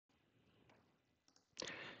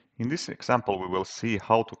In this example, we will see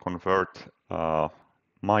how to convert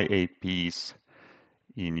My APs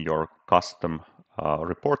in your custom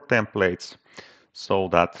report templates so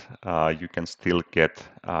that you can still get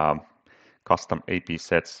custom AP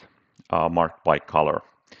sets marked by color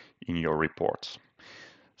in your reports.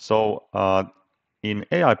 So in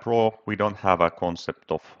AI Pro, we don't have a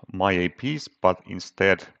concept of My APs, but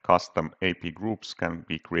instead custom AP groups can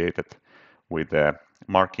be created with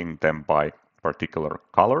marking them by particular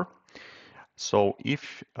color. So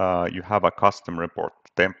if you have a custom report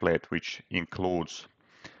template which includes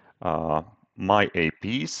My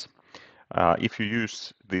APs, if you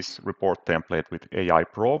use this report template with AI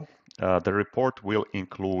Pro, the report will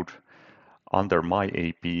include under My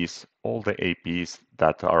APs all the APs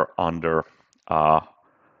that are under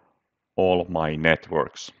all my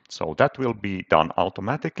networks. So that will be done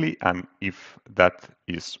automatically, and if that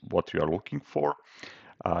is what you are looking for,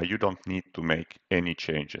 you don't need to make any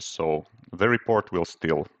changes. So the report will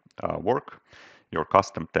still work, your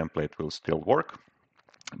custom template will still work,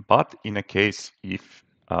 but in a case if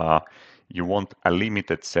you want a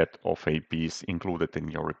limited set of APs included in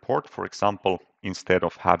your report, for example, instead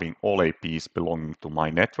of having all APs belonging to my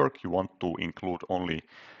network, you want to include only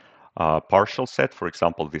a partial set, for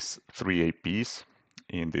example, this 3 APs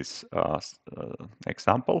in this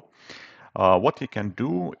example. What you can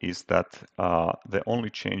do is that the only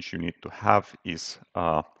change you need to have is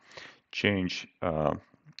change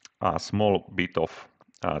a small bit of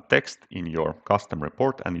text in your custom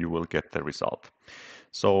report and you will get the result.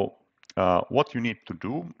 So what you need to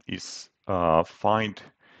do is find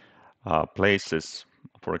places,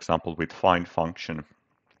 for example, with find function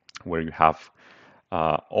where you have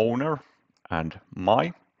owner and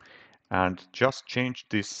my, and just change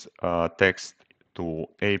this text to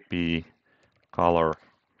AP color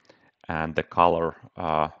and the color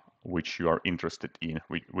which you are interested in,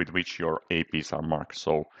 with which your APs are marked.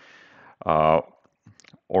 So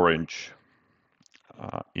orange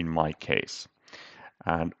in my case.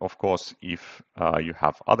 And of course, if you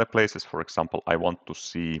have other places, for example, I want to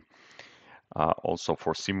see also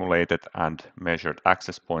for simulated and measured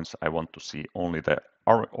access points, I want to see only the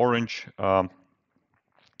orange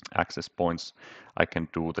access points. I can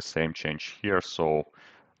do the same change here. So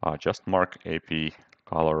just mark AP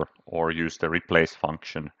color or use the replace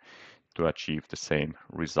function to achieve the same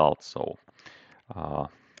result. So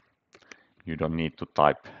you don't need to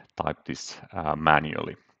type this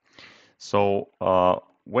manually. So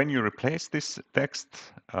when you replace this text,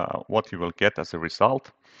 what you will get as a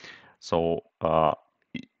result, so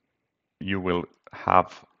you will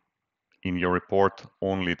have in your report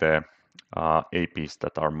only the APs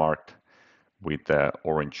that are marked with the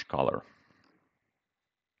orange color.